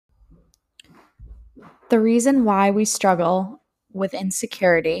The reason why we struggle with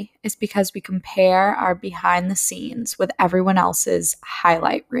insecurity is because we compare our behind the scenes with everyone else's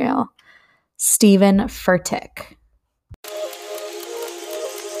highlight reel. Stephen Furtick.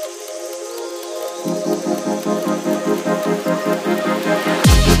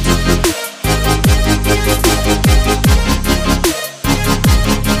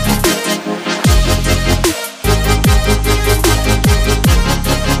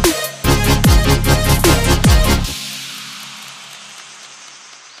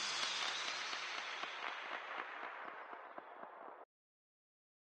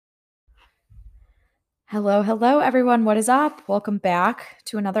 Hello, everyone. What is up? Welcome back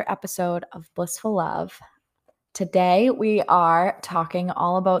to another episode of Blissful Love. Today, we are talking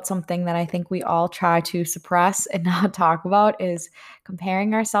all about something that I think we all try to suppress and not talk about is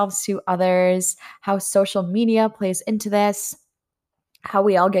comparing ourselves to others, how social media plays into this, how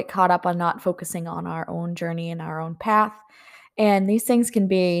we all get caught up on not focusing on our own journey and our own path. And these things can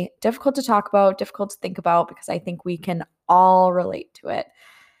be difficult to talk about, difficult to think about, because I think we can all relate to it.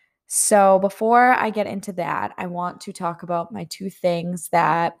 So before I get into that, I want to talk about my two things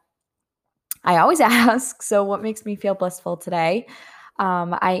that I always ask. So, what makes me feel blissful today?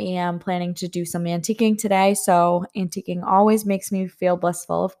 I am planning to do some antiquing today. So, antiquing always makes me feel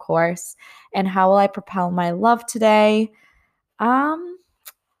blissful, of course. And how will I propel my love today? Um,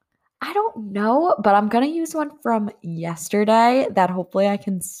 I don't know, but I'm going to use one from yesterday that hopefully I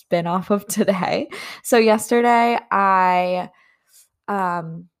can spin off of today. So, yesterday I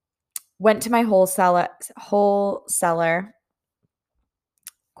um, went to my wholesaler,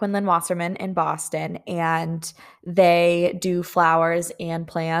 Quinlan Wasserman in Boston, and they do flowers and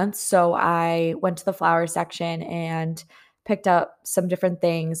plants. So I went to the flower section and picked up some different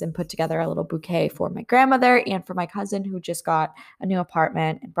things and put together a little bouquet for my grandmother and for my cousin who just got a new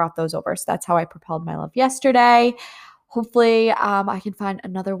apartment and brought those over. So that's how I propelled my love yesterday. Hopefully, I can find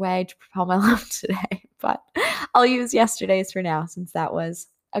another way to propel my love today, but I'll use yesterday's for now since that was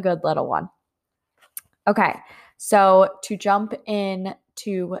a good little one. Okay, so to jump in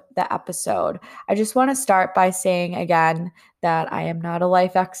to the episode, I just want to start by saying again that I am not a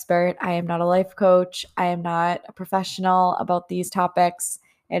life expert. I am not a life coach. I am not a professional about these topics.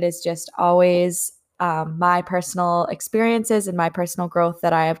 It is just always my personal experiences and my personal growth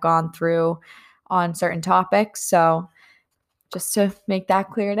that I have gone through on certain topics. So just to make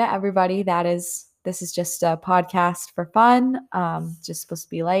that clear to everybody, this is just a podcast for fun. Just supposed to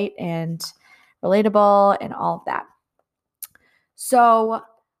be light and relatable and all of that. So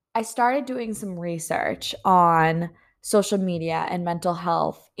I started doing some research on social media and mental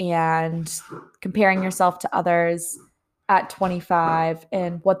health and comparing yourself to others at 25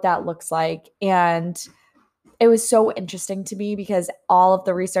 and what that looks like. And it was so interesting to me because all of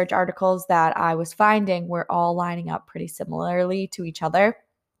the research articles that I was finding were all lining up pretty similarly to each other.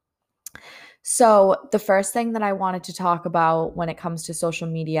 So, the first thing that I wanted to talk about when it comes to social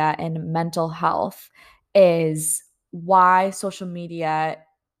media and mental health is why social media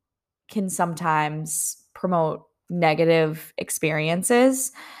can sometimes promote negative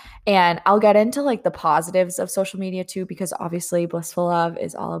experiences. And I'll get into like the positives of social media too, because obviously Blissful Love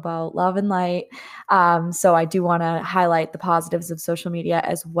is all about love and light. So I do want to highlight the positives of social media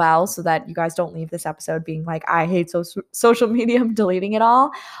as well, so that you guys don't leave this episode being like, I hate social media, I'm deleting it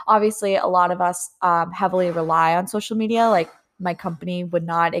all. Obviously, a lot of us heavily rely on social media. Like my company would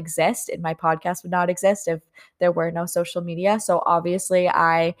not exist and my podcast would not exist if there were no social media. So obviously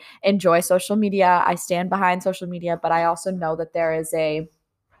I enjoy social media. I stand behind social media, but I also know that there is a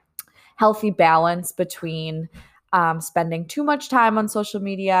healthy balance between spending too much time on social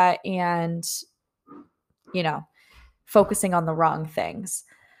media and, focusing on the wrong things.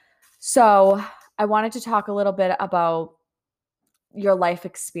 So I wanted to talk a little bit about your life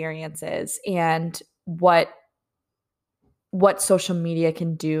experiences and what social media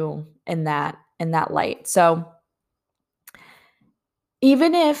can do in that light. So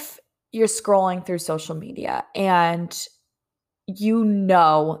even if you're scrolling through social media and you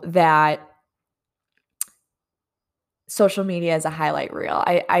know that social media is a highlight reel.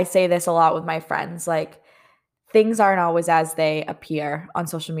 I say this a lot with my friends. Like, things aren't always as they appear on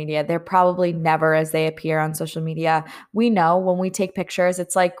social media. They're probably never as they appear on social media. We know when we take pictures,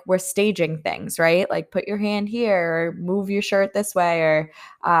 it's like we're staging things, right? Like put your hand here or move your shirt this way or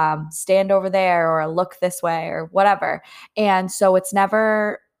stand over there or look this way or whatever. And so it's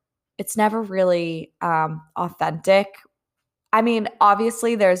never really authentic. I mean,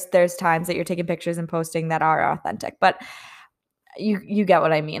 obviously there's times that you're taking pictures and posting that are authentic, but you get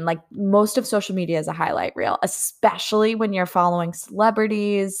what I mean. Like most of social media is a highlight reel, especially when you're following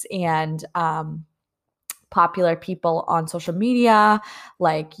celebrities and popular people on social media,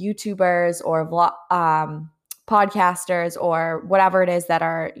 like YouTubers or podcasters or whatever it is that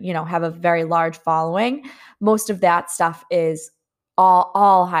are, have a very large following. Most of that stuff is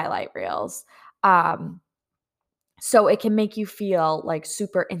all highlight reels. So it can make you feel like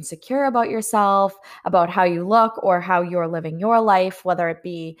super insecure about yourself, about how you look or how you're living your life, whether it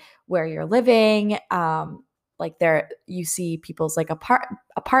be where you're living. Like you see people's like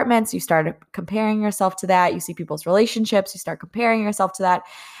apartments, you start comparing yourself to that. You see people's relationships, you start comparing yourself to that.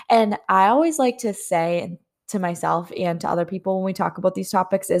 And I always like to say to myself and to other people when we talk about these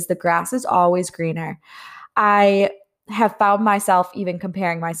topics is the grass is always greener. I have found myself even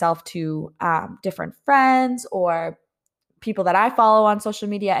comparing myself to different friends or people that I follow on social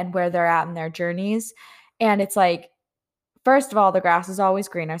media and where they're at in their journeys. And it's like, first of all, the grass is always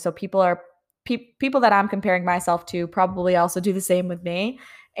greener. So people that I'm comparing myself to probably also do the same with me.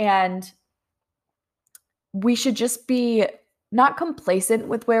 And we should just be not complacent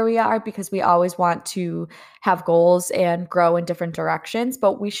with where we are because we always want to have goals and grow in different directions,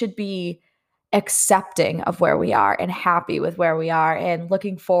 but we should be accepting of where we are and happy with where we are and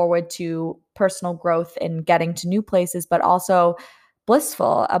looking forward to personal growth and getting to new places, but also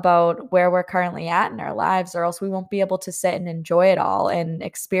blissful about where we're currently at in our lives, or else we won't be able to sit and enjoy it all and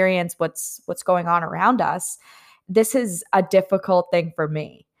experience what's going on around us. This is a difficult thing for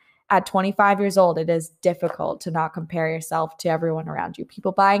me. At 25 years old, it is difficult to not compare yourself to everyone around you.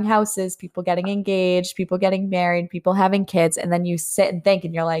 People buying houses, people getting engaged, people getting married, people having kids. And then you sit and think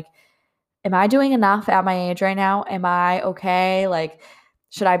and you're like, am I doing enough at my age right now? Am I okay? Like,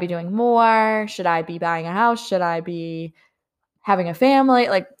 should I be doing more? Should I be buying a house? Should I be having a family?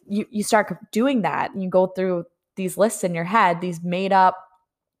 Like you start doing that and you go through these lists in your head, these made up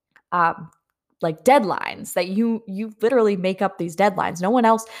like deadlines that you literally make up these deadlines.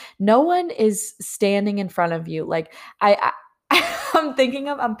 No one is standing in front of you. Like I'm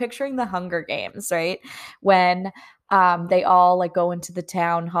picturing the Hunger Games, right? When they all like go into the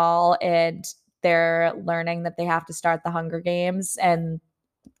town hall and they're learning that they have to start the Hunger Games, and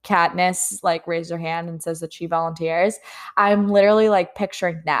Katniss like raised her hand and says that she volunteers. I'm literally like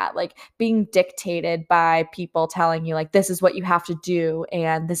picturing that, like being dictated by people telling you like this is what you have to do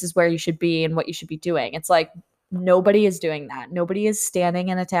and this is where you should be and what you should be doing. It's like nobody is doing that. Nobody is standing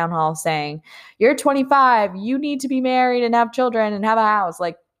in a town hall saying, "You're 25, you need to be married and have children and have a house."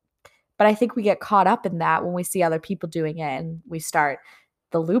 Like, but I think we get caught up in that when we see other people doing it and we start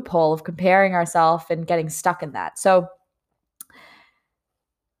the loophole of comparing ourselves and getting stuck in that. So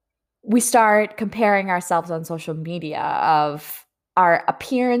we start comparing ourselves on social media of our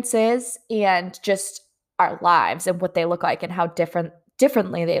appearances and just our lives and what they look like and how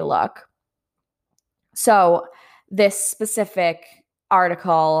differently they look. So this specific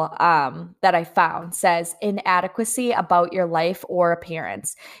article that I found says inadequacy about your life or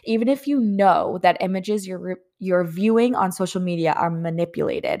appearance. Even if you know that images you're viewing on social media are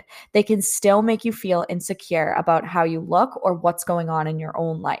manipulated, they can still make you feel insecure about how you look or what's going on in your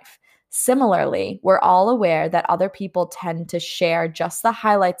own life. Similarly, we're all aware that other people tend to share just the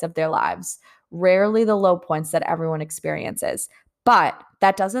highlights of their lives, rarely the low points that everyone experiences. But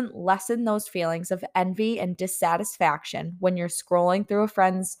that doesn't lessen those feelings of envy and dissatisfaction when you're scrolling through a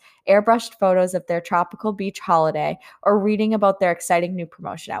friend's airbrushed photos of their tropical beach holiday or reading about their exciting new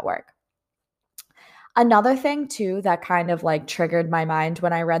promotion at work. Another thing, too, that kind of like triggered my mind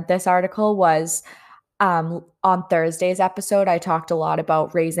when I read this article was on Thursday's episode, I talked a lot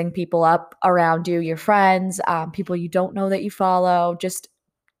about raising people up around you, your friends, people you don't know that you follow, just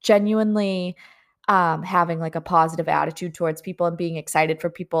genuinely having like a positive attitude towards people and being excited for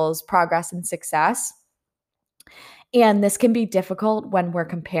people's progress and success. And this can be difficult when we're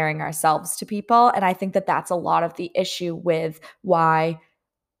comparing ourselves to people. And I think that that's a lot of the issue with why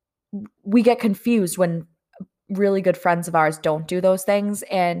we get confused when really good friends of ours don't do those things.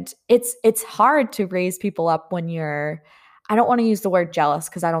 And it's hard to raise people up when you're, I don't want to use the word jealous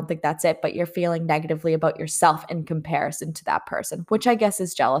because I don't think that's it, but you're feeling negatively about yourself in comparison to that person, which I guess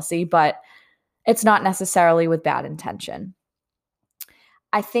is jealousy, but it's not necessarily with bad intention.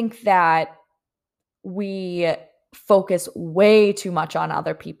 I think that we focus way too much on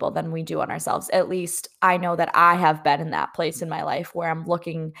other people than we do on ourselves. At least I know that I have been in that place in my life where I'm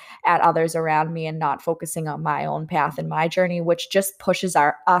looking at others around me and not focusing on my own path and my journey, which just pushes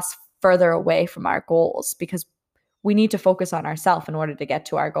us further away from our goals because we need to focus on ourselves in order to get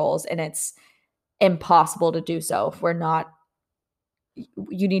to our goals. And it's impossible to do so if we're not.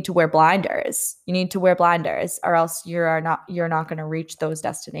 You need to wear blinders. You need to wear blinders or else you're not going to reach those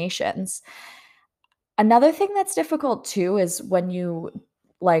destinations. Another thing that's difficult too is when you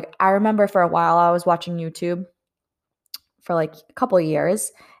like I remember for a while I was watching YouTube for like a couple of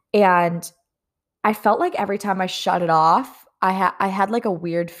years, and I felt like every time I shut it off, I had like a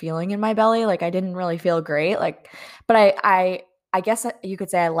weird feeling in my belly, like I didn't really feel great, like, but I guess you could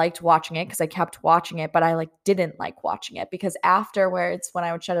say I liked watching it because I kept watching it, but I like didn't like watching it because afterwards, when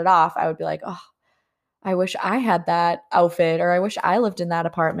I would shut it off, I would be like, oh, I wish I had that outfit, or I wish I lived in that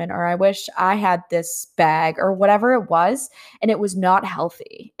apartment, or I wish I had this bag, or whatever it was. And it was not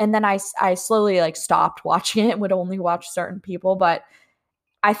healthy. And then I slowly like stopped watching it and would only watch certain people. But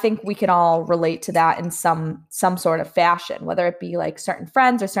I think we can all relate to that in some sort of fashion, whether it be like certain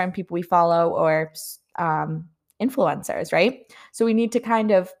friends or certain people we follow, or influencers, right? So we need to kind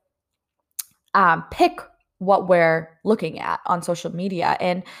of pick what we're looking at on social media,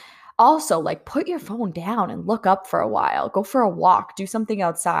 and also like put your phone down and look up for a while, go for a walk, do something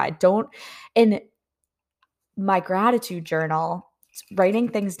outside. Don't In my gratitude journal, writing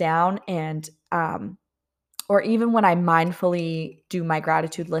things down, and or even when I mindfully do my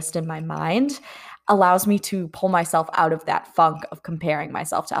gratitude list in my mind, allows me to pull myself out of that funk of comparing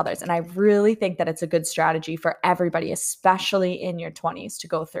myself to others. And I really think that it's a good strategy for everybody, especially in your 20s, to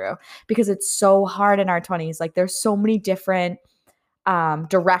go through, because it's so hard in our 20s. Like there's so many different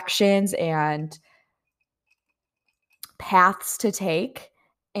directions and paths to take,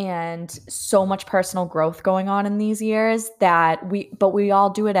 and so much personal growth going on in these years that we all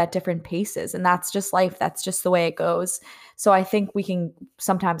do it at different paces, and that's just life, that's just the way it goes. So I think we can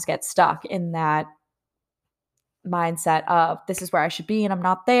sometimes get stuck in that mindset of this is where I should be and I'm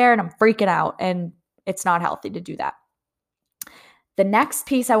not there and I'm freaking out, and it's not healthy to do that. The next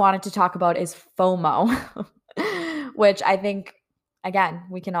piece I wanted to talk about is FOMO, which I think, again,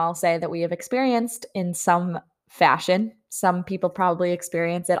 we can all say that we have experienced in some fashion. Some people probably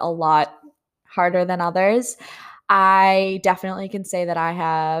experience it a lot harder than others. I definitely can say that I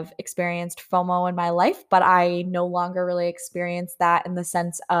have experienced FOMO in my life, but I no longer really experience that in the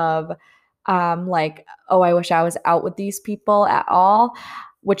sense of like, oh, I wish I was out with these people at all,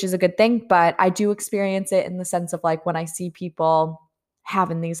 which is a good thing. But I do experience it in the sense of like when I see people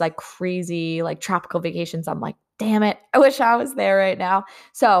having these like crazy like tropical vacations, I'm like, damn it, I wish I was there right now.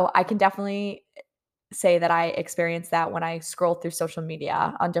 So I can definitely say that I experience that when I scroll through social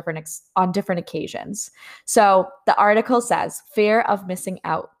media on different occasions. So the article says, fear of missing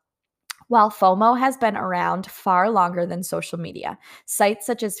out. While FOMO has been around far longer than social media, sites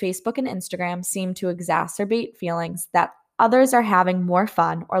such as Facebook and Instagram seem to exacerbate feelings that others are having more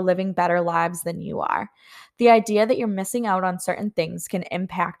fun or living better lives than you are. The idea that you're missing out on certain things can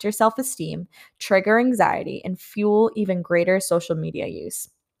impact your self esteem, trigger anxiety, and fuel even greater social media use.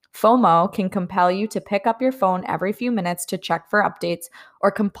 FOMO can compel you to pick up your phone every few minutes to check for updates or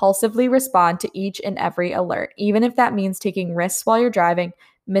compulsively respond to each and every alert, even if that means taking risks while you're driving,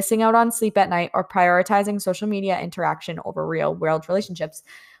 missing out on sleep at night, or prioritizing social media interaction over real world relationships,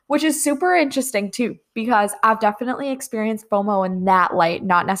 which is super interesting too, because I've definitely experienced FOMO in that light,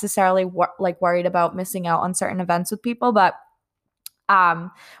 not necessarily like worried about missing out on certain events with people, but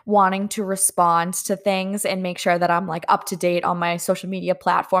wanting to respond to things and make sure that I'm like up to date on my social media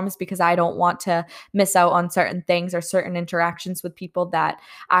platforms, because I don't want to miss out on certain things or certain interactions with people that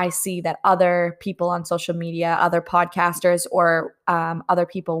I see that other people on social media, other podcasters, or other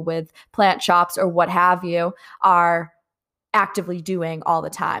people with plant shops or what have you are actively doing all the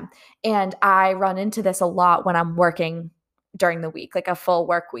time. And I run into this a lot when I'm working during the week, like a full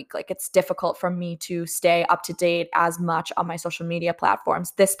work week. Like it's difficult for me to stay up to date as much on my social media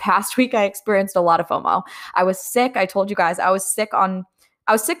platforms. This past week, I experienced a lot of FOMO. I was sick. I told you guys I was sick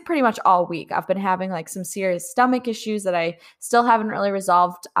pretty much all week. I've been having like some serious stomach issues that I still haven't really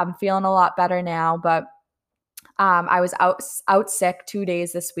resolved. I'm feeling a lot better now, but I was out sick 2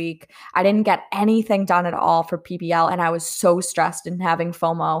 days this week. I didn't get anything done at all for PBL, and I was so stressed and having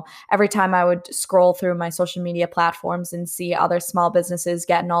FOMO every time I would scroll through my social media platforms and see other small businesses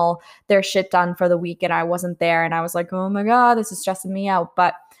getting all their shit done for the week, and I wasn't there. And I was like, oh my God, this is stressing me out.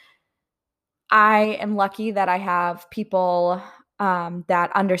 But I am lucky that I have people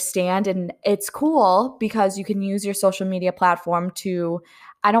that understand, and it's cool because you can use your social media platform to,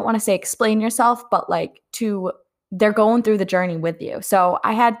 I don't want to say explain yourself, but like to, they're going through the journey with you. So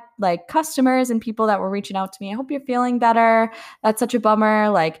I had like customers and people that were reaching out to me. I hope you're feeling better. That's such a bummer.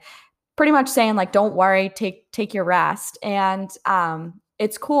 Like pretty much saying like, don't worry, take your rest. And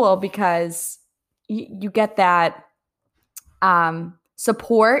it's cool because you get that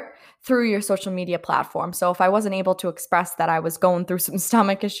support through your social media platform. So if I wasn't able to express that I was going through some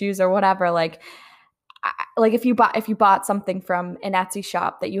stomach issues or whatever, like like if you bought something from an Etsy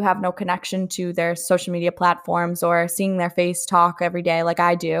shop that you have no connection to their social media platforms or seeing their face talk every day like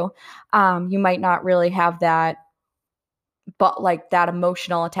I do, you might not really have that, but like that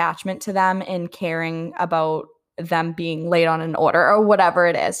emotional attachment to them and caring about them being late on an order or whatever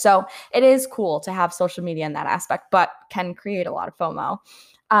it is. So it is cool to have social media in that aspect, but can create a lot of FOMO.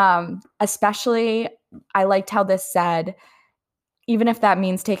 Especially, I liked how this said, even if that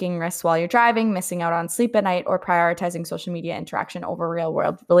means taking risks while you're driving, missing out on sleep at night, or prioritizing social media interaction over real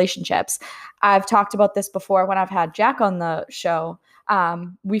world relationships. I've talked about this before when I've had Jack on the show.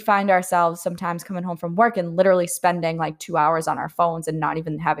 We find ourselves sometimes coming home from work and literally spending like 2 hours on our phones and not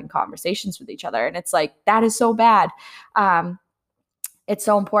even having conversations with each other. And it's like, that is so bad. It's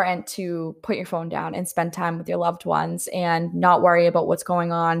so important to put your phone down and spend time with your loved ones and not worry about what's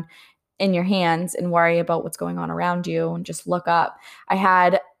going on in your hands and worry about what's going on around you and just look up. I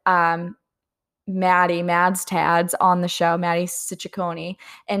had Mads Tads on the show, Maddie Cicciccone,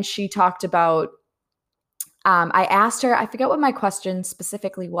 and she talked about, I asked her, I forget what my question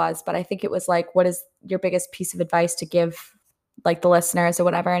specifically was, but I think it was like, what is your biggest piece of advice to give like the listeners or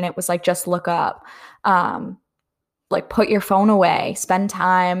whatever? And it was like, just look up. Like put your phone away, spend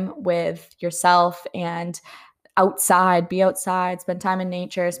time with yourself and be outside, spend time in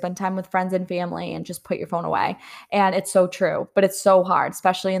nature, spend time with friends and family, and just put your phone away. And it's so true, but it's so hard,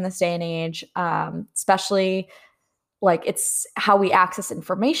 especially in this day and age, especially like it's how we access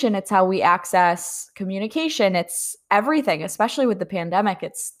information. It's how we access communication. It's everything, especially with the pandemic.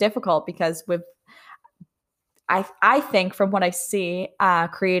 It's difficult because I think from what I see,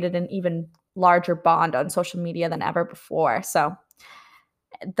 created an even larger bond on social media than ever before. So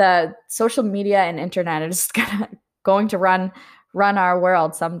the social media and internet is going to run our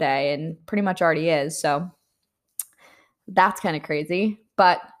world someday, and pretty much already is. So that's kind of crazy.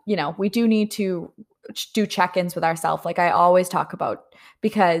 But we do need to do check-ins with ourselves, like I always talk about,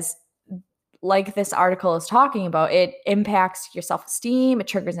 because like this article is talking about, it impacts your self-esteem, it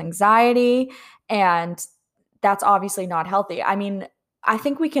triggers anxiety, and that's obviously not healthy. I mean, I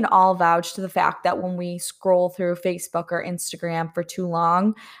think we can all vouch to the fact that when we scroll through Facebook or Instagram for too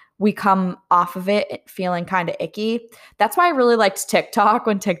long, we come off of it feeling kind of icky. That's why I really liked TikTok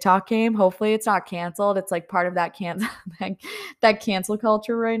when TikTok came. Hopefully it's not canceled. It's like part of that cancel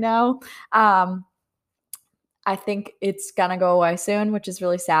culture right now. I think it's gonna go away soon, which is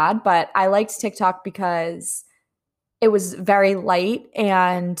really sad. But I liked TikTok because it was very light,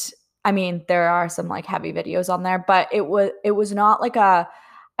 and I mean, there are some like heavy videos on there, but it was not like I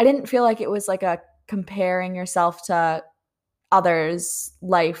didn't feel like it was like a comparing yourself to others'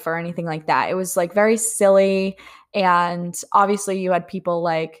 life or anything like that. It was like very silly, and obviously you had people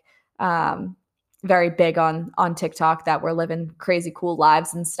like very big on TikTok that were living crazy cool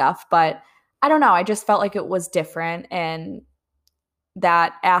lives and stuff, but I don't know, I just felt like it was different, and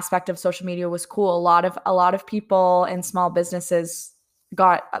that aspect of social media was cool. A lot of people in small businesses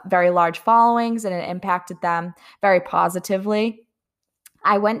got very large followings, and it impacted them very positively.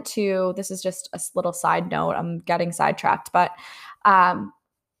 I went to, this is just a little side note, I'm getting sidetracked, but um,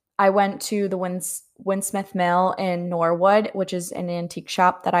 I went to the Winsmith Mill in Norwood, which is an antique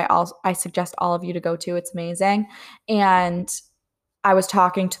shop that I suggest all of you to go to. It's amazing. And I was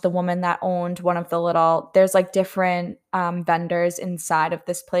talking to the woman that owned one of the there's like different vendors inside of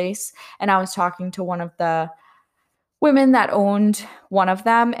this place. And I was talking to one of the women that owned one of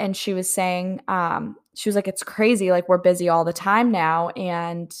them, and she was saying, she was like, it's crazy. Like, we're busy all the time now.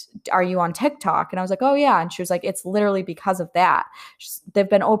 And are you on TikTok? And I was like, oh, yeah. And she was like, it's literally because of that. They've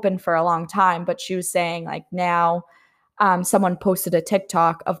been open for a long time. But she was saying, like, now someone posted a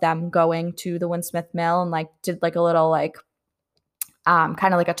TikTok of them going to the Winsmith Mill and like did like a little like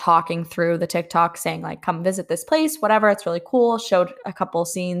kind of like a talking through the TikTok saying like, come visit this place, whatever. It's really cool. Showed a couple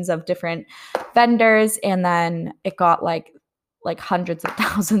scenes of different vendors, and then it got like hundreds of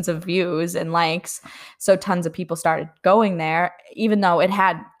thousands of views and likes. So tons of people started going there, even though it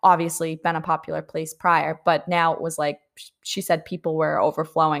had obviously been a popular place prior. But now it was like, she said people were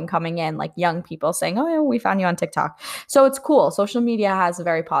overflowing, coming in, like young people saying, oh, yeah, we found you on TikTok. So it's cool. Social media has a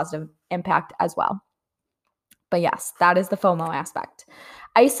very positive impact as well. But yes, that is the FOMO aspect.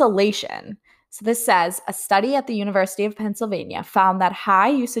 Isolation. So this says a study at the University of Pennsylvania found that high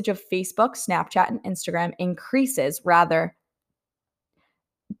usage of Facebook, Snapchat, and Instagram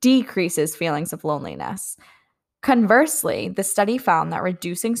decreases feelings of loneliness. Conversely, the study found that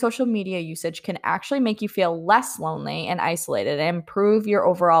reducing social media usage can actually make you feel less lonely and isolated and improve your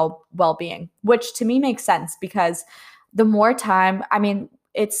overall well-being, which to me makes sense because the more time, I mean,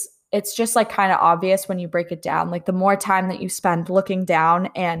 it's it's just like kind of obvious when you break it down. Like the more time that you spend looking down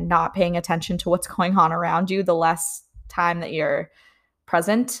and not paying attention to what's going on around you, the less time that you're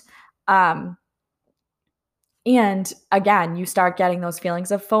present. Um, and again, you start getting those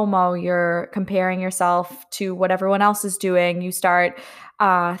feelings of FOMO. You're comparing yourself to what everyone else is doing. You start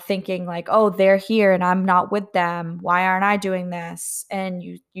thinking like, oh, they're here and I'm not with them. Why aren't I doing this? And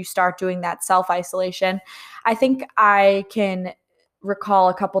you start doing that self-isolation. I think I can recall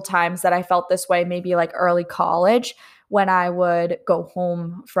a couple times that I felt this way, maybe like early college when I would go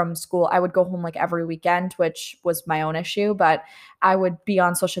home from school. I would go home like every weekend, which was my own issue, but I would be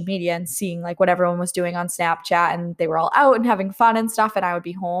on social media and seeing like what everyone was doing on Snapchat and they were all out and having fun and stuff. And I would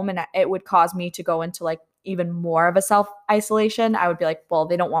be home and it would cause me to go into like even more of a self isolation. I would be like, well,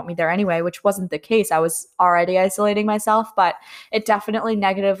 they don't want me there anyway, which wasn't the case. I was already isolating myself, but it definitely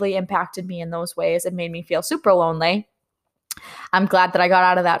negatively impacted me in those ways and made me feel super lonely. I'm glad that I got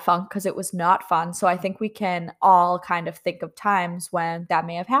out of that funk because it was not fun. So I think we can all kind of think of times when that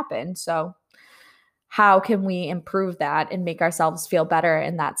may have happened. So how can we improve that and make ourselves feel better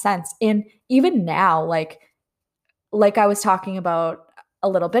in that sense? And even now, like I was talking about a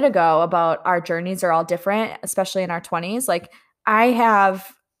little bit ago about our journeys are all different, especially in our 20s. Like I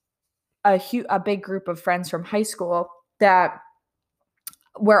have a big group of friends from high school that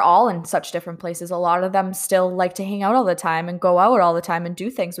we're all in such different places. A lot of them still like to hang out all the time and go out all the time and do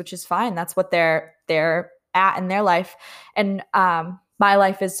things, which is fine. That's what they're at in their life. And my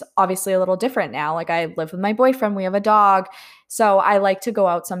life is obviously a little different now. Like I live with my boyfriend, we have a dog. So I like to go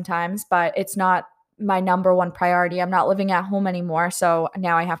out sometimes, but it's not my number one priority. I'm not living at home anymore. So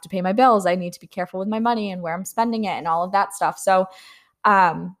now I have to pay my bills. I need to be careful with my money and where I'm spending it and all of that stuff. So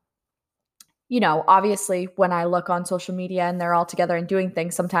um obviously when I look on social media and they're all together and doing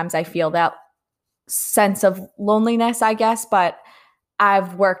things, sometimes I feel that sense of loneliness, I guess, but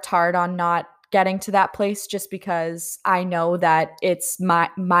I've worked hard on not getting to that place just because I know that it's my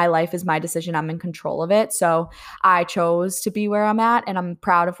life is my decision. I'm in control of it. So I chose to be where I'm at and I'm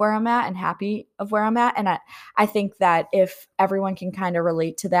proud of where I'm at and happy of where I'm at. And I think that if everyone can kind of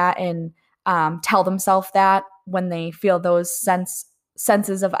relate to that and tell themselves that when they feel those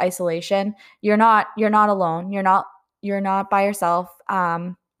senses of isolation, you're not alone. You're not by yourself.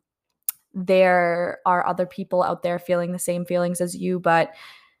 There are other people out there feeling the same feelings as you, but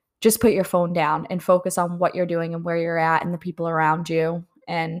just put your phone down and focus on what you're doing and where you're at and the people around you,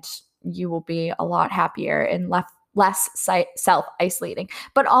 and you will be a lot happier and less self-isolating.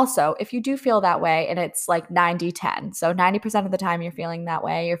 But also, if you do feel that way and it's like 90-10, so 90% of the time you're feeling that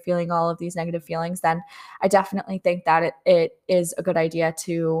way, you're feeling all of these negative feelings, then I definitely think that it is a good idea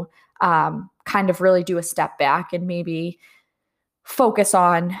to kind of really do a step back and maybe focus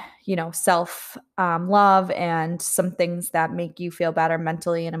on self love and some things that make you feel better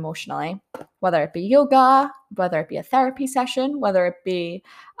mentally and emotionally, whether it be yoga, whether it be a therapy session, whether it be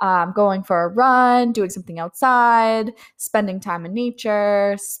going for a run, doing something outside, spending time in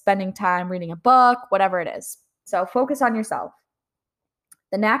nature, spending time reading a book, whatever it is. So focus on yourself.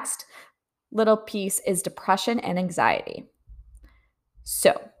 The next little piece is depression and anxiety.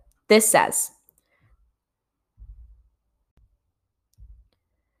 So this says,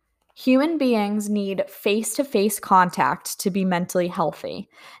 human beings need face-to-face contact to be mentally healthy.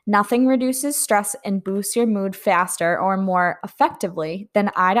 Nothing reduces stress and boosts your mood faster or more effectively than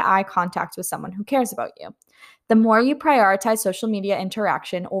eye-to-eye contact with someone who cares about you. The more you prioritize social media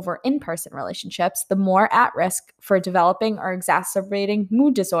interaction over in-person relationships, the more at risk for developing or exacerbating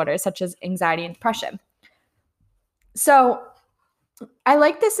mood disorders such as anxiety and depression. So I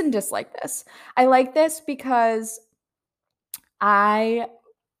like this and dislike this. I like this because I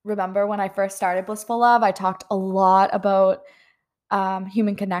remember when I first started Blissful Love, I talked a lot about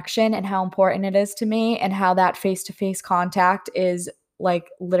human connection and how important it is to me, and how that face to face contact is like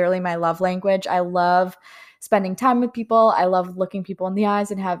literally my love language. I love spending time with people. I love looking people in the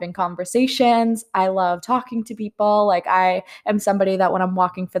eyes and having conversations. I love talking to people. Like I am somebody that when I'm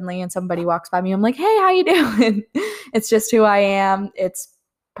walking Finley and somebody walks by me, I'm like, hey, how you doing? It's just who I am. It's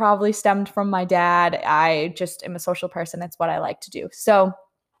probably stemmed from my dad. I just am a social person. It's what I like to do. So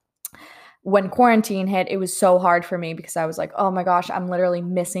when quarantine hit, it was so hard for me because I was like, oh my gosh, I'm literally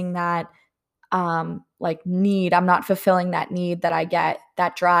missing that like need. I'm not fulfilling that need that I get,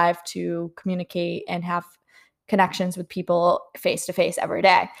 that drive to communicate and have connections with people face to face every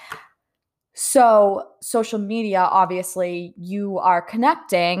day. So social media, obviously you are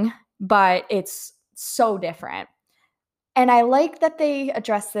connecting, but it's so different. And I like that they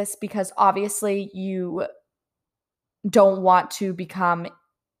address this because obviously you don't want to become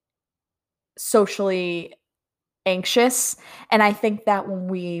socially anxious. And I think that when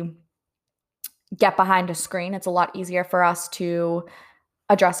we get behind a screen. It's a lot easier for us to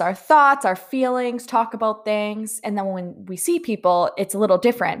address our thoughts, our feelings, talk about things. And then when we see people, it's a little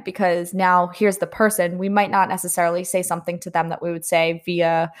different because now here's the person. We might not necessarily say something to them that we would say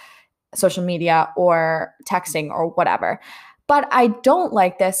via social media or texting or whatever. But I don't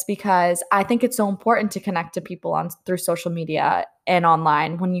like this because I think it's so important to connect to people on through social media and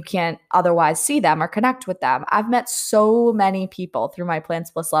online when you can't otherwise see them or connect with them. I've met so many people through my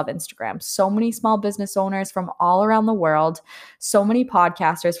Plants Bliss Love Instagram, so many small business owners from all around the world, so many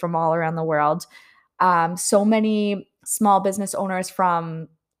podcasters from all around the world, so many small business owners from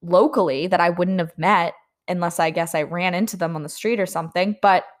locally that I wouldn't have met unless I guess I ran into them on the street or something.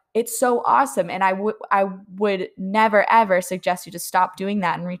 But it's so awesome. And I would never, ever suggest you to stop doing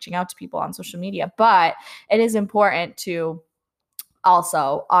that and reaching out to people on social media. But it is important to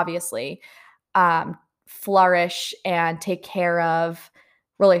also, obviously, flourish and take care of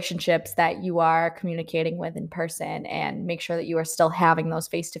relationships that you are communicating with in person and make sure that you are still having those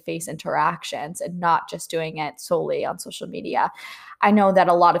face-to-face interactions and not just doing it solely on social media. I know that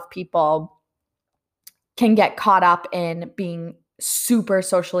a lot of people can get caught up in being super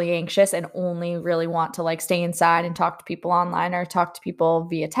socially anxious and only really want to like stay inside and talk to people online or talk to people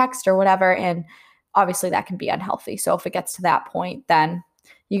via text or whatever. And obviously that can be unhealthy. So if it gets to that point, then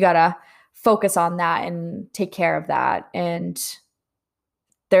you got to focus on that and take care of that. And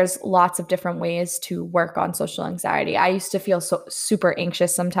there's lots of different ways to work on social anxiety. I used to feel so super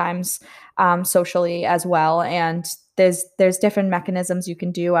anxious sometimes socially as well. And there's different mechanisms you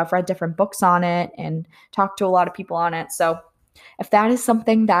can do. I've read different books on it and talked to a lot of people on it. So if that is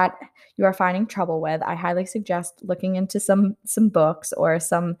something that you are finding trouble with, I highly suggest looking into some books or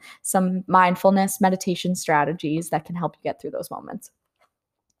some mindfulness meditation strategies that can help you get through those moments.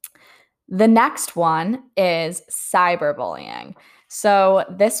 The next one is cyberbullying. So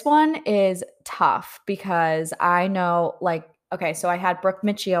this one is tough because I know, like, okay, so I had Brooke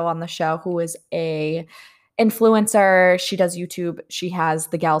Miccio on the show, who is a influencer. She does YouTube. She has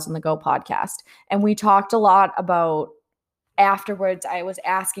the Gals on the Go podcast. And we talked a lot about, afterwards, I was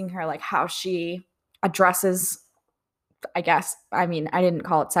asking her like how she addresses, I guess, I mean, I didn't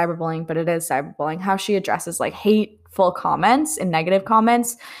call it cyberbullying, but it is cyberbullying, how she addresses like hateful comments and negative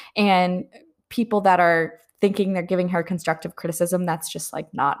comments and people that are thinking they're giving her constructive criticism that's just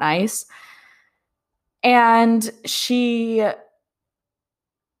like not nice. And she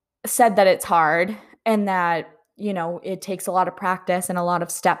said that it's hard and that, you know, it takes a lot of practice and a lot of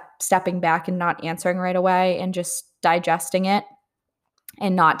stepping back and not answering right away and just digesting it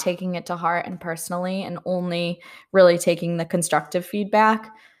and not taking it to heart and personally and only really taking the constructive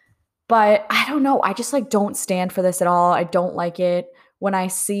feedback. But I don't know. I just like don't stand for this at all. I don't like it when I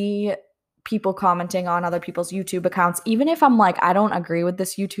see people commenting on other people's YouTube accounts, even if I'm like, I don't agree with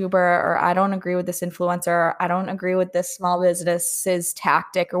this YouTuber or I don't agree with this influencer, or I don't agree with this small business's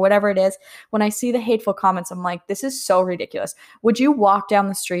tactic or whatever it is. When I see the hateful comments, I'm like, this is so ridiculous. Would you walk down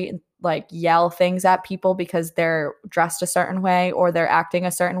the street and like yell things at people because they're dressed a certain way or they're acting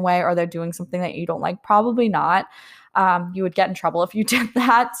a certain way or they're doing something that you don't like? Probably not. You would get in trouble if you did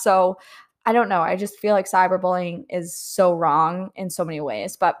that. So I don't know. I just feel like cyberbullying is so wrong in so many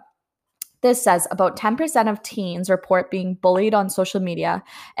ways. But this says about 10% of teens report being bullied on social media,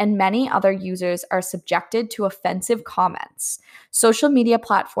 and many other users are subjected to offensive comments. Social media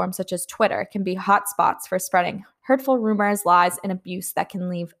platforms such as Twitter can be hotspots for spreading hurtful rumors, lies, and abuse that can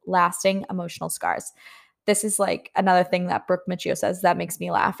leave lasting emotional scars. This is like another thing that Brooke Miccio says that makes me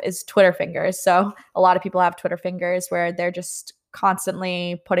laugh is Twitter fingers. So a lot of people have Twitter fingers where they're just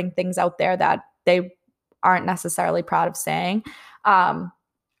constantly putting things out there that they aren't necessarily proud of saying.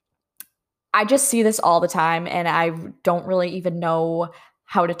 I just see this all the time and I don't really even know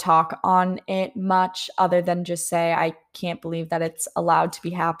how to talk on it much other than just say, I can't believe that it's allowed to be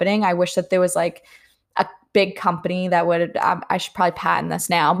happening. I wish that there was like a big company that would, I should probably patent this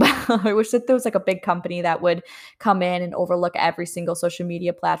now, but I wish that there was like a big company that would come in and overlook every single social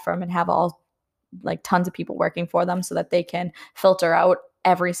media platform and have all like tons of people working for them so that they can filter out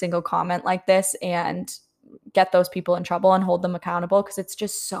every single comment like this and get those people in trouble and hold them accountable, because it's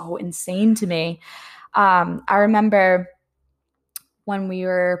just so insane to me. I remember when we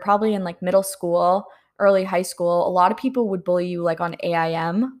were probably in like middle school, early high school, a lot of people would bully you like on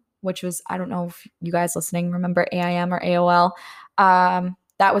AIM, which was, I don't know if you guys listening remember AIM or AOL.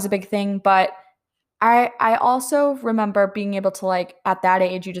 That was a big thing. But I also remember being able to like at that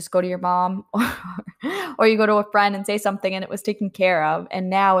age, you just go to your mom or you go to a friend and say something and it was taken care of. And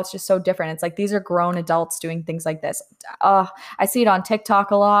now it's just so different. It's like these are grown adults doing things like this. I see it on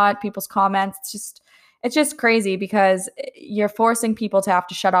TikTok a lot, people's comments. It's just, it's just crazy because you're forcing people to have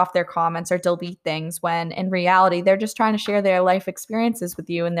to shut off their comments or delete things when in reality they're just trying to share their life experiences with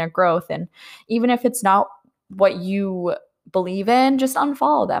you and their growth. And even if it's not what you believe in, just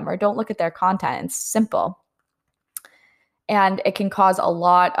unfollow them or don't look at their content. It's simple. And it can cause a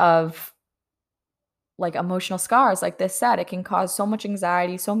lot of like emotional scars. Like this said, it can cause so much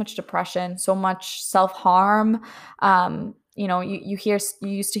anxiety, so much depression, so much self-harm. You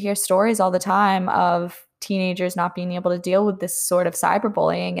used to hear stories all the time of teenagers not being able to deal with this sort of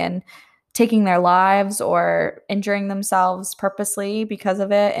cyberbullying and taking their lives or injuring themselves purposely because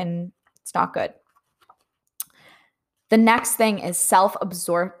of it, and it's not good. The next thing is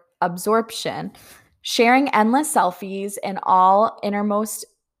self-absorption. Sharing endless selfies and all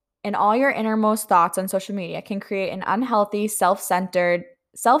your innermost thoughts on social media can create an unhealthy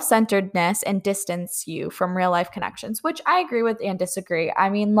self-centeredness and distance you from real life connections, which I agree with and disagree. I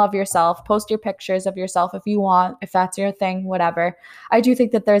mean, love yourself, post your pictures of yourself if you want, if that's your thing, whatever. I do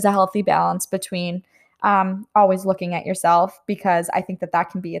think that there's a healthy balance between always looking at yourself, because I think that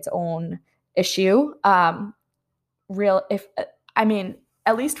that can be its own issue.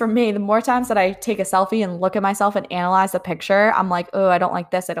 At least for me, the more times that I take a selfie and look at myself and analyze the picture, I'm like, oh, I don't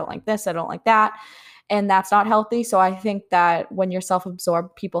like this, I don't like this, I don't like that. And that's not healthy. So I think that when you're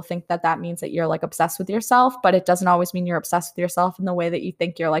self-absorbed, people think that that means that you're like obsessed with yourself, but it doesn't always mean you're obsessed with yourself in the way that you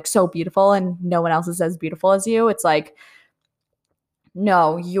think you're like so beautiful and no one else is as beautiful as you. It's like,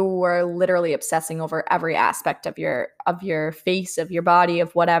 no, you're literally obsessing over every aspect of your face, of your body,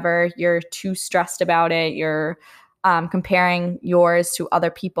 of whatever. You're too stressed about it. You're comparing yours to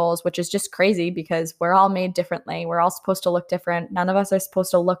other people's, which is just crazy because we're all made differently. We're all supposed to look different. None of us are supposed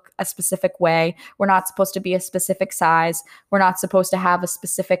to look a specific way. We're not supposed to be a specific size. We're not supposed to have a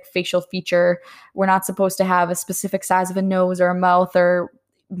specific facial feature. We're not supposed to have a specific size of a nose or a mouth or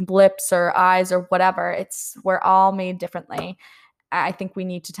lips or eyes or whatever. We're all made differently. I think we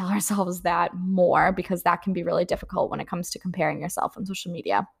need to tell ourselves that more, because that can be really difficult when it comes to comparing yourself on social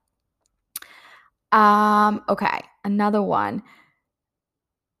media. Okay, another one.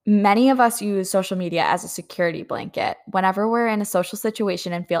 Many of us use social media as a security blanket. Whenever we're in a social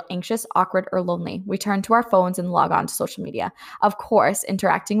situation and feel anxious, awkward, or lonely, we turn to our phones and log on to social media. Of course,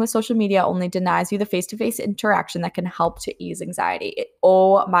 interacting with social media only denies you the face-to-face interaction that can help to ease anxiety.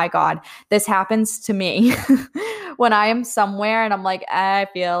 Oh my God, this happens to me. When I am somewhere and I'm like, I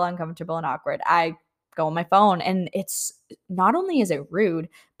feel uncomfortable and awkward, I go on my phone, and it's not only is it rude,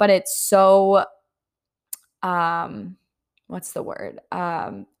 but it's so what's the word?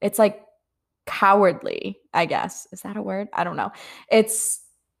 It's like cowardly, I guess. Is that a word? I don't know. It's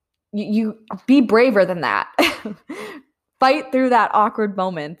you be braver than that. Fight through that awkward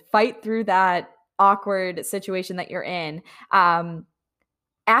moment. Fight through that awkward situation that you're in.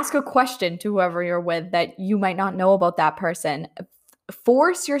 Ask a question to whoever you're with that you might not know about that person.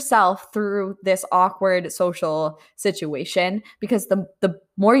 Force yourself through this awkward social situation, because the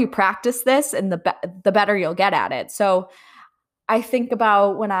more you practice this, and the better you'll get at it. So I think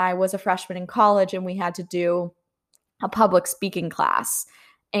about when I was a freshman in college and we had to do a public speaking class.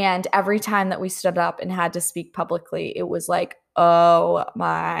 And every time that we stood up and had to speak publicly, it was like, oh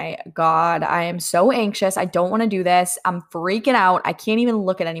my God, I am so anxious. I don't want to do this. I'm freaking out. I can't even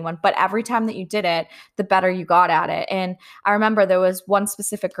look at anyone. But every time that you did it, the better you got at it. And I remember there was one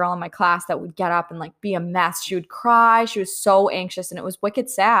specific girl in my class that would get up and like be a mess. She would cry. She was so anxious, and it was wicked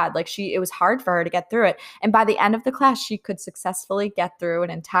sad. Like it was hard for her to get through it. And by the end of the class, she could successfully get through an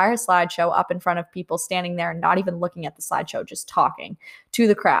entire slideshow up in front of people standing there and not even looking at the slideshow, just talking to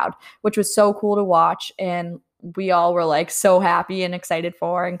the crowd, which was so cool to watch. And we all were like so happy and excited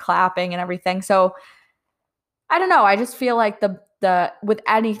for and clapping and everything. So I don't know. I just feel like the with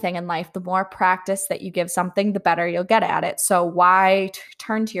anything in life, the more practice that you give something, the better you'll get at it. So why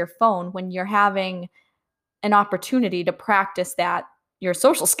turn to your phone when you're having an opportunity to practice your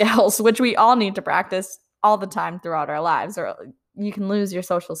social skills, which we all need to practice all the time throughout our lives, or you can lose your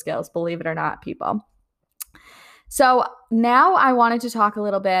social skills, believe it or not, people. So now I wanted to talk a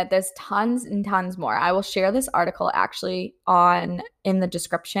little bit. There's tons and tons more. I will share this article actually in the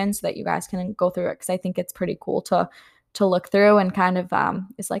description so that you guys can go through it, because I think it's pretty cool to look through and kind of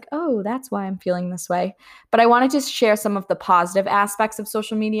it's like, oh, that's why I'm feeling this way. But I wanted to share some of the positive aspects of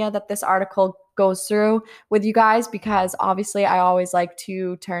social media that this article goes through with you guys, because obviously I always like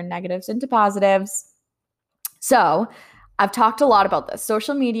to turn negatives into positives. So I've talked a lot about this.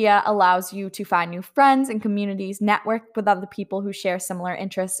 Social media allows you to find new friends and communities, network with other people who share similar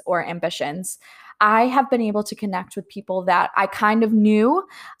interests or ambitions. I have been able to connect with people that I kind of knew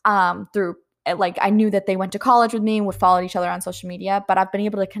through like I knew that they went to college with me and would follow each other on social media, but I've been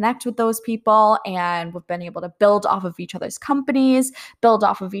able to connect with those people and we've been able to build off of each other's companies, build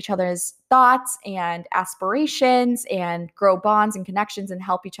off of each other's thoughts and aspirations and grow bonds and connections and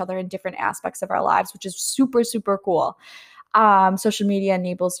help each other in different aspects of our lives, which is super, super cool. Social media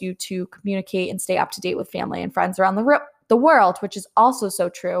enables you to communicate and stay up to date with family and friends around the world, which is also so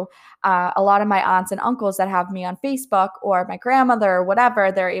true. A lot of my aunts and uncles that have me on Facebook, or my grandmother or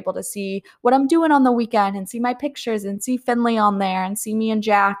whatever, they're able to see what I'm doing on the weekend and see my pictures and see Finley on there and see me and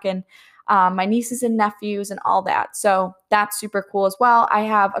Jack and my nieces and nephews and all that. So that's super cool as well. I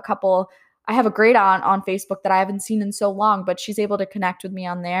have a great aunt on Facebook that I haven't seen in so long, but she's able to connect with me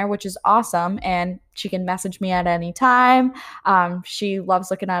on there, which is awesome. And she can message me at any time. She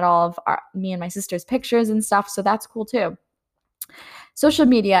loves looking at all of me and my sister's pictures and stuff. So that's cool too. Social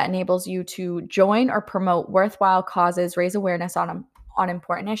media enables you to join or promote worthwhile causes, raise awareness on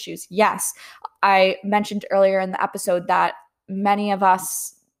important issues. Yes, I mentioned earlier in the episode that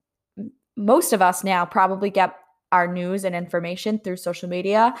most of us now probably get our news and information through social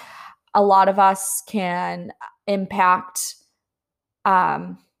media. A lot of us can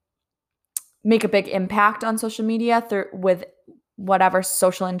make a big impact on social media with whatever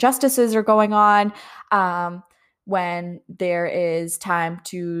social injustices are going on. When there is time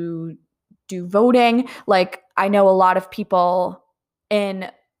to do voting, like I know a lot of people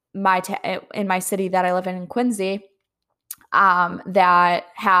in my city that I live in Quincy, that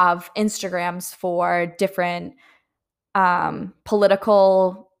have Instagrams for different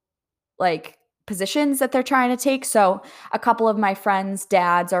political like positions that they're trying to take. So a couple of my friends'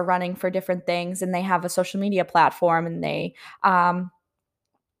 dads are running for different things and they have a social media platform and they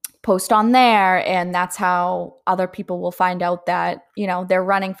post on there, and that's how other people will find out that, you know, they're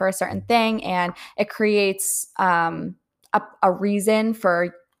running for a certain thing, and it creates a reason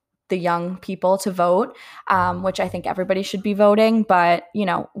for the young people to vote, which I think everybody should be voting, but, you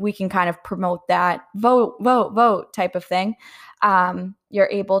know, we can kind of promote that vote type of thing. You're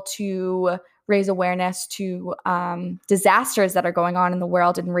able to raise awareness to disasters that are going on in the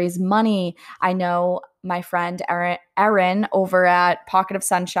world and raise money. I know my friend Erin over at Pocket of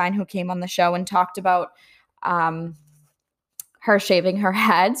Sunshine, who came on the show and talked about her shaving her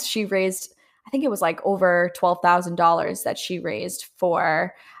head. She raised, I think it was like over $12,000 that she raised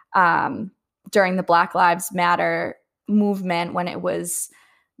for during the Black Lives Matter movement, when it was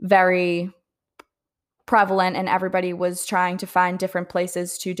very prevalent and everybody was trying to find different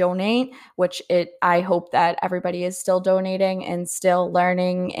places to donate, which I hope that everybody is still donating and still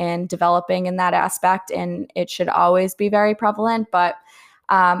learning and developing in that aspect, and it should always be very prevalent. But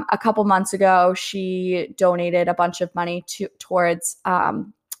a couple months ago, she donated a bunch of money towards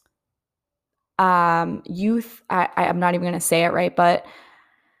youth. I'm not even going to say it right, but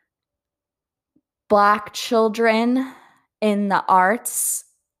Black children in the arts,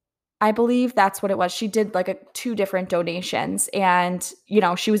 I believe that's what it was. She did like 2 different donations, and, you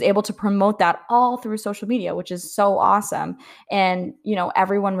know, she was able to promote that all through social media, which is so awesome. And, you know,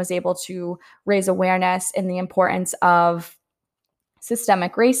 everyone was able to raise awareness in the importance of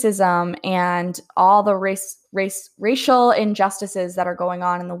systemic racism and all the racial injustices that are going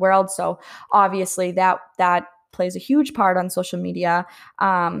on in the world. So obviously that plays a huge part on social media.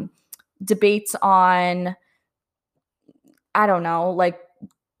 Debates on, I don't know, like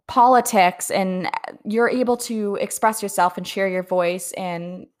politics, and you're able to express yourself and share your voice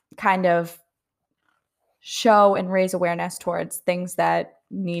and kind of show and raise awareness towards things that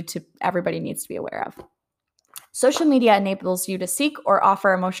everybody needs to be aware of. Social media enables you to seek or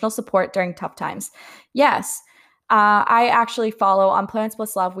offer emotional support during tough times. Yes. I actually follow on Plants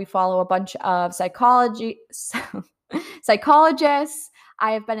Plus Love. We follow a bunch of psychologists.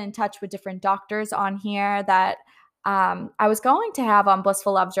 I have been in touch with different doctors on here that I was going to have on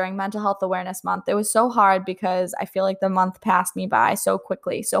Blissful Love during Mental Health Awareness Month. It was so hard because I feel like the month passed me by so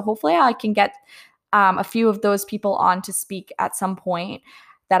quickly. So hopefully I can get a few of those people on to speak at some point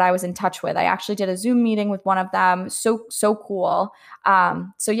that I was in touch with. I actually did a Zoom meeting with one of them. So cool.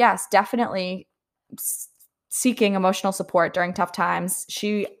 So yes, definitely seeking emotional support during tough times.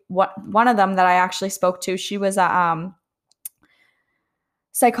 One of them that I actually spoke to, she was a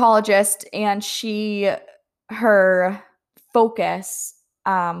psychologist, and her focus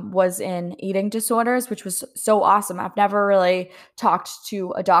was in eating disorders, which was so awesome. I've never really talked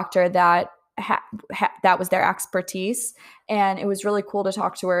to a doctor that that was their expertise, and it was really cool to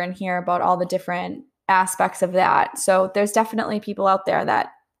talk to her and hear about all the different aspects of that. So there's definitely people out there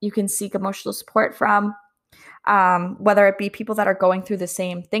that you can seek emotional support from, whether it be people that are going through the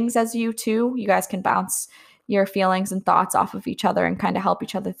same things as you too. You guys can bounce your feelings and thoughts off of each other and kind of help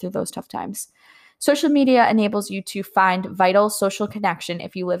each other through those tough times. Social media enables you to find vital social connection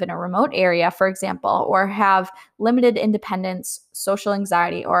if you live in a remote area, for example, or have limited independence, social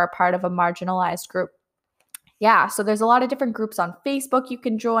anxiety, or are part of a marginalized group. Yeah, so there's a lot of different groups on Facebook you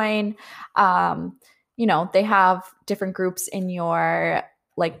can join. They have different groups in your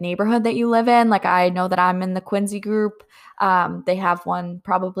like neighborhood that you live in. Like I know that I'm in the Quincy group. They have one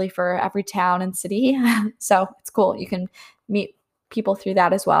probably for every town and city. So it's cool. You can meet people through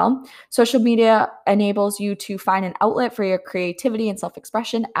that as well. Social media enables you to find an outlet for your creativity and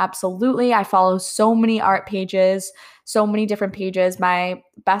self-expression. Absolutely. I follow so many art pages, so many different pages. My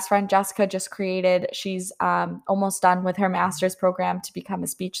best friend Jessica she's almost done with her master's program to become a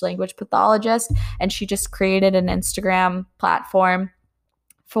speech language pathologist. And she just created an Instagram platform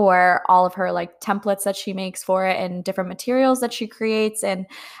for all of her like templates that she makes for it and different materials that she creates. And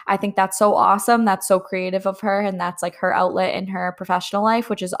I think that's so awesome. That's so creative of her. And that's like her outlet in her professional life,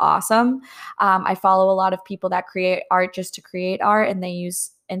 which is awesome. I follow a lot of people that create art just to create art, and they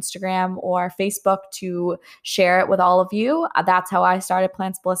use Instagram or Facebook to share it with all of you. That's how I started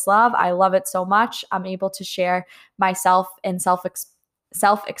Plants Bliss Love. I love it so much. I'm able to share myself and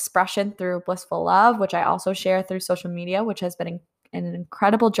self-expression through Blissful Love, which I also share through social media, which has been an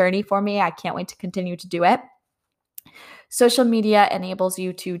incredible journey for me. I can't wait to continue to do it. Social media enables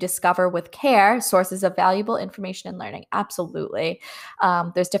you to discover with care sources of valuable information and learning. Absolutely.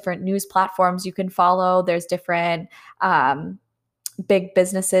 There's different news platforms you can follow. There's different big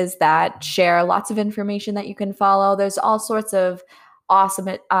businesses that share lots of information that you can follow. There's all sorts of awesome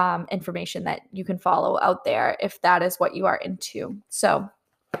information that you can follow out there if that is what you are into. So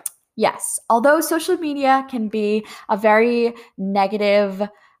yes, although social media can be a very negative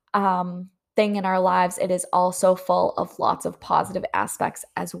thing in our lives, it is also full of lots of positive aspects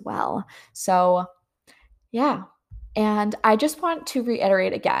as well. So, yeah. And I just want to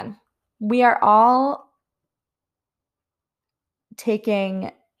reiterate again, we are all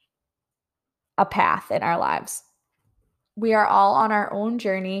taking a path in our lives. We are all on our own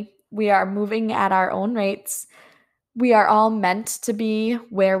journey. We are moving at our own rates. We are all meant to be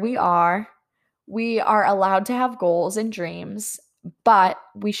where we are. We are allowed to have goals and dreams, but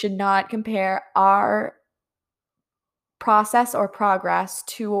we should not compare our process or progress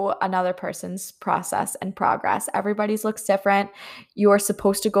to another person's process and progress. Everybody's looks different. You're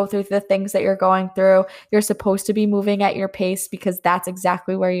supposed to go through the things that you're going through. You're supposed to be moving at your pace because that's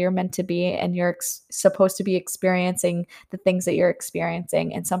exactly where you're meant to be, and you're supposed to be experiencing the things that you're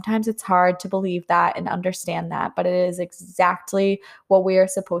experiencing. And sometimes it's hard to believe that and understand that, but it is exactly what we are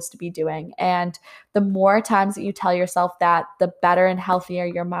supposed to be doing. And the more times that you tell yourself that, the better and healthier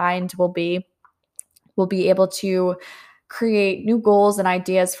your mind will be. We'll be able to create new goals and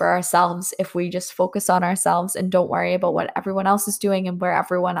ideas for ourselves if we just focus on ourselves and don't worry about what everyone else is doing and where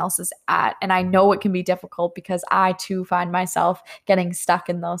everyone else is at. And I know it can be difficult because I too find myself getting stuck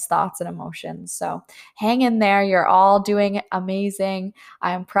in those thoughts and emotions. So hang in there. You're all doing amazing.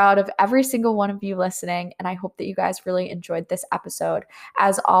 I am proud of every single one of you listening, and I hope that you guys really enjoyed this episode.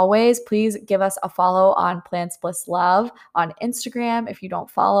 As always, please give us a follow on Plants Bliss Love on Instagram if you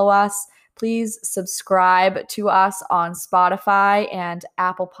don't follow us. Please subscribe to us on Spotify and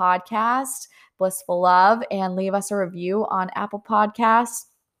Apple Podcast, Blissful Love, and leave us a review on Apple Podcasts.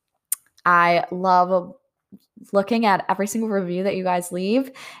 I love looking at every single review that you guys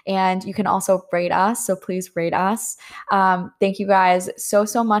leave, and you can also rate us. So please rate us. Thank you guys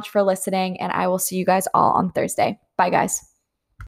so much for listening, and I will see you guys all on Thursday. Bye, guys.